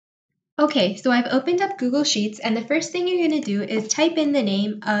Okay, so I've opened up Google Sheets, and the first thing you're going to do is type in the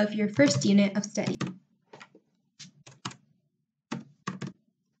name of your first unit of study.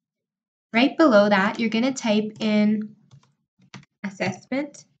 Right below that, you're going to type in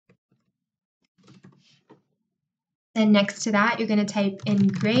assessment. Then next to that, you're going to type in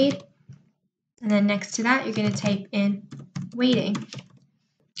grade. And then next to that, you're going to type in weighting.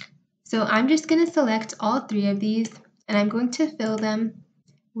 So I'm just going to select all three of these, and I'm going to fill them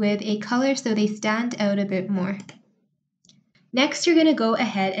with a color so they stand out a bit more. Next, you're going to go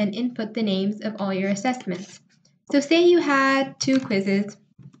ahead and input the names of all your assessments. So say you had 2 quizzes.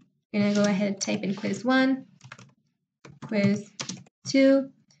 You're going to go ahead and type in quiz 1, quiz 2.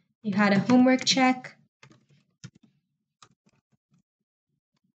 You had a homework check,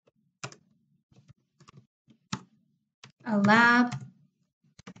 a lab,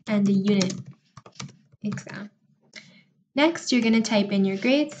 and a unit exam. Next, you're going to type in your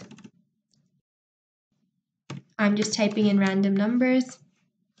grades. I'm just typing in random numbers.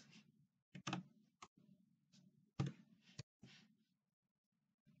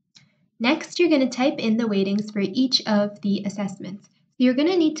 Next, you're going to type in the weightings for each of the assessments. So you're going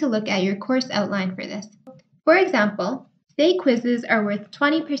to need to look at your course outline for this. For example, say quizzes are worth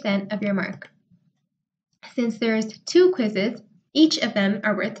 20% of your mark. Since there's 2 quizzes, each of them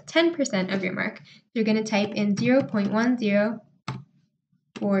are worth 10% of your mark. You're going to type in 0.10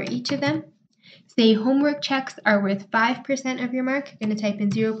 for each of them. Say homework checks are worth 5% of your mark. You're going to type in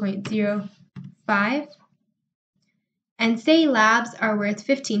 0.05. And say labs are worth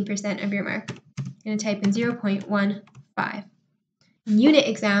 15% of your mark. You're going to type in 0.15. Unit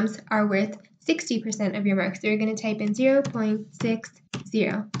exams are worth 60% of your mark, so you're going to type in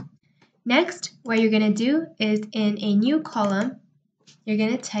 0.60. Next, what you're going to do is in a new column, you're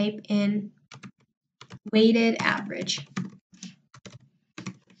going to type in weighted average.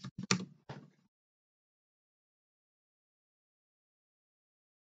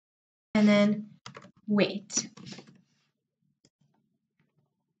 And then weight.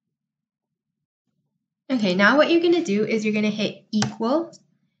 Okay, now what you're going to do is you're going to hit equal,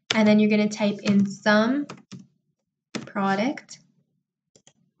 and then you're going to type in sum product.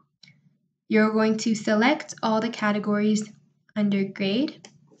 You're going to select all the categories under grade.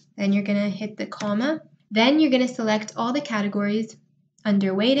 Then you're going to hit the comma. Then you're going to select all the categories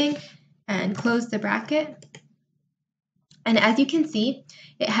under weighting and close the bracket. And as you can see,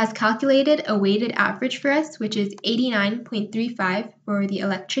 it has calculated a weighted average for us, which is 89.35 for the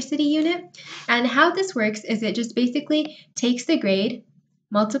electricity unit. And how this works is it just basically takes the grade,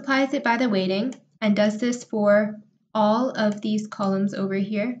 multiplies it by the weighting, and does this for all of these columns over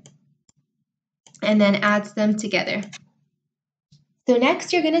here, and then adds them together. So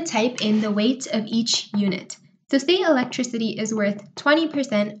next you're going to type in the weight of each unit. So say electricity is worth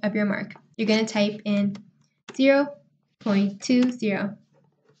 20% of your mark. You're going to type in 0.20.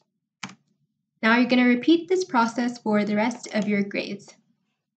 Now you're going to repeat this process for the rest of your grades.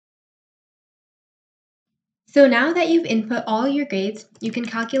 So now that you've input all your grades, you can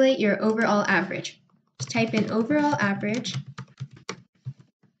calculate your overall average. Just type in overall average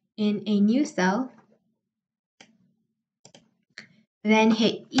in a new cell, then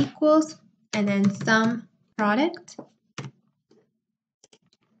hit equals and then sum product.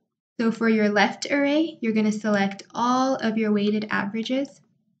 So for your left array, you're going to select all of your weighted averages.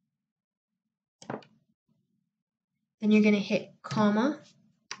 Then you're going to hit comma.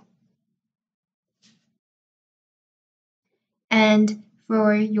 And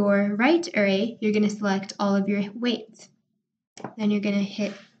for your right array, you're going to select all of your weights. Then you're going to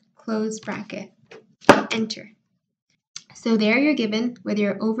hit close bracket, enter. So there you're given with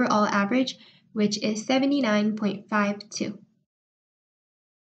your overall average, which is 79.52.